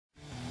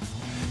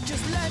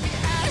Just let me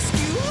ask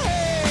you,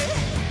 hey,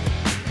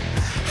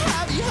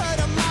 have you heard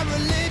of my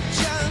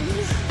religion?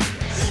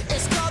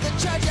 It's called the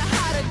Church of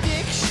Hot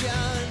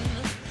Addiction.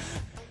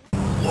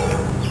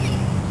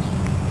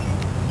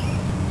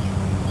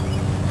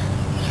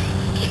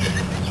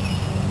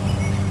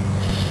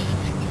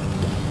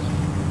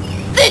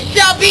 This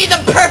shall be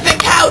the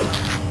perfect house!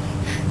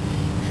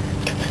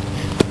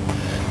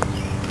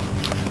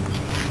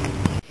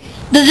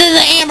 This is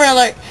an Amber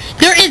Alert.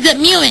 There is a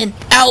mutant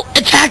out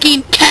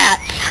attacking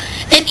cats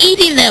and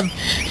eating them.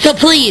 So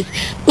please,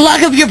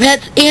 lock up your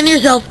pets and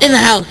yourself in the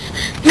house.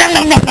 Nom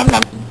nom nom nom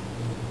nom.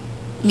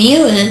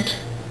 Mutant?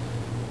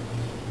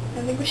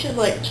 I think we should,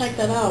 like, check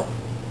that out.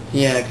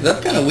 Yeah, 'cause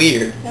that's kind of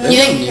weird.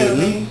 You think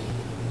Toby?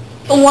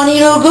 Why don't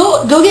you know,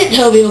 go get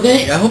Toby,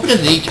 okay? I hope it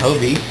doesn't eat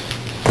Toby.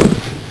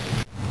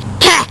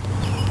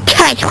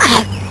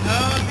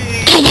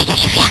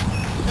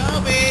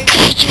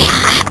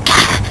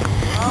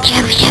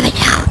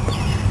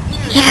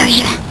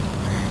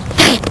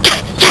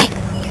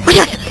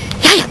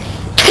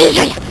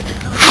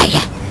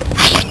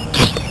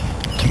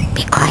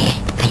 Be quiet.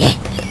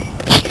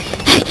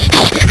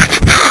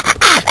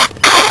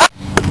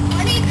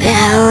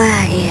 How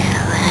are you?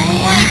 Oh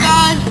my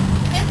God!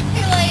 It's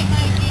too late,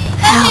 Mikey.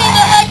 Let me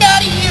the heck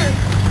out of here!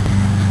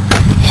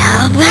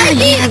 Help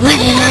me!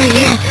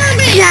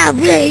 Help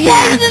me!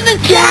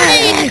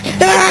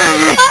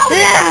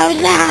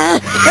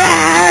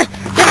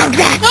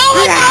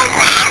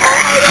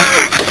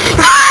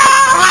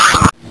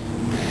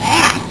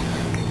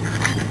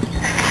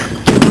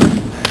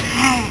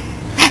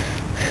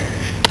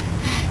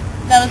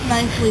 That was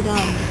nicely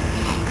done.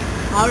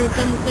 I would have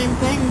done the same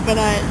thing, but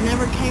it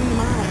never came to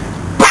mind.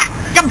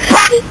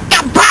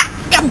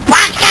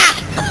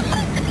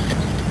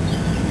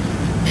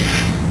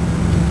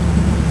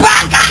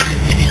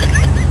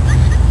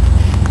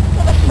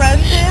 What a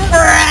friend is?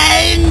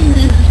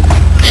 Friends!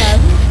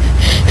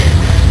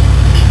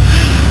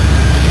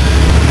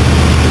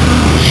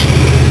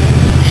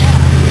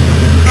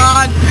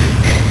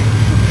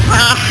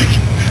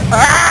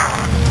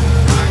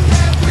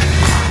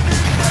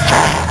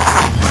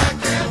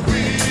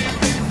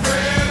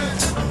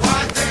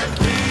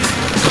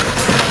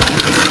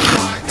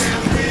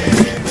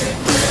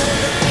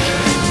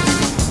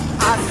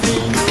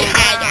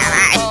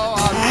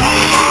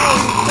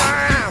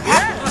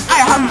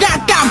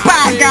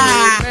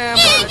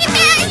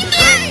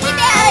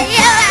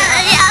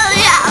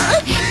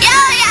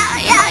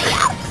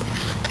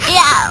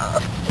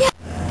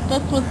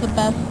 This was the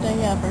best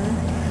day ever.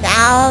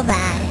 So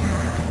bad.